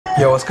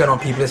Yo, what's going on,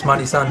 people? It's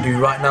Manni Sandhu.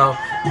 Right now,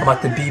 I'm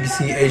at the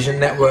BBC Asian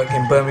Network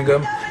in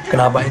Birmingham.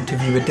 Gonna have an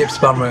interview with Dip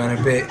Spammer in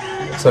a bit.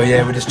 So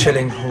yeah, we're just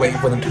chilling, waiting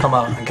for them to come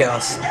out and get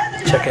us.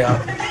 Check it out.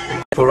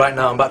 But right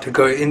now, I'm about to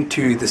go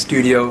into the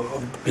studio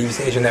of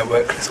BBC Asian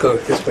Network. Let's go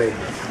this way.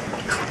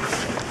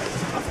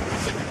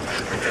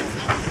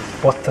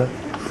 What the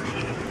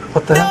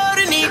hell?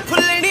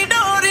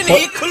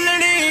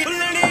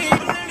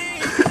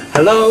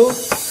 Hello?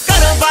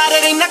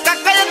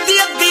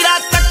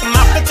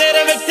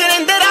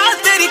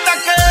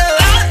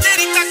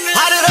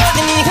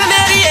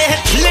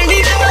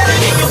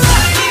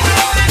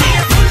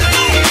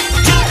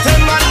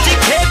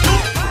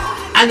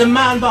 And the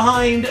man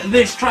behind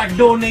this track,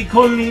 Dorney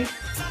Colney,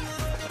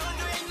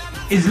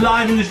 is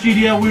live in the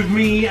studio with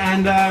me.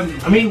 And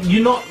I mean,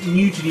 you're not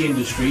new to the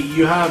industry.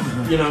 You have,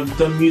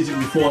 done music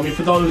before. I mean,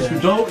 for those who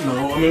don't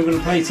know, I mean, we're going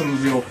to play some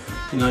of your,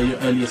 your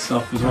earlier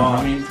stuff as well.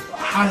 I mean,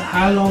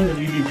 how long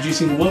have you been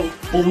producing? What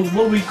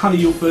were kind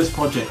of your first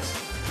projects?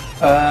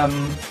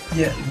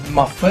 Yeah,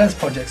 my first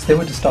projects, they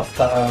were the stuff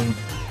that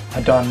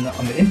I'd done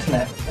on the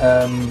internet.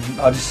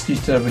 I just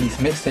used to release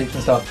mixtapes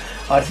and stuff.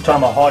 I used to try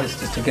my hardest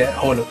just to get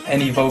hold of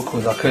any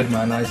vocals I could,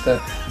 man. I used to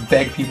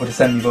beg people to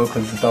send me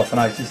vocals and stuff, and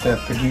I used to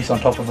produce on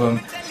top of them,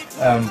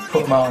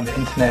 put them out on the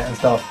internet and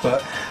stuff.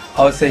 But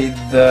I would say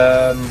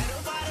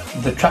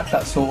the track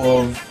that sort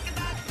of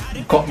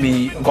got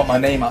my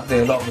name out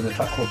there a lot was a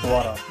track called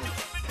Dwara.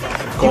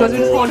 You guys will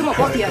just hold him up,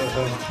 what?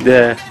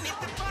 Yeah.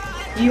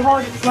 You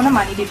hold one of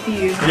Manni did for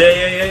you.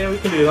 Yeah, we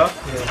can do that.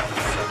 Yeah.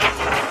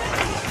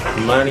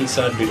 Manni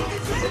Sandhu.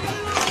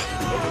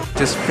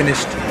 Just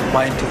finished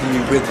my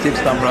interview with Dip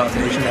Spammer on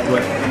the Asian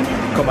Network.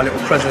 Got my little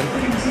present,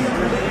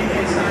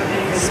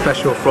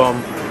 special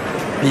from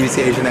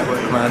BBC Asian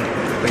Network, man.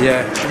 But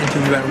yeah, the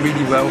interview went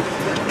really well.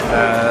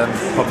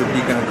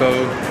 Probably gonna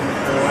go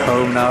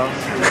home now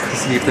to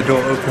see if the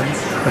door opens.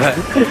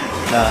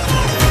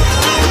 Nah.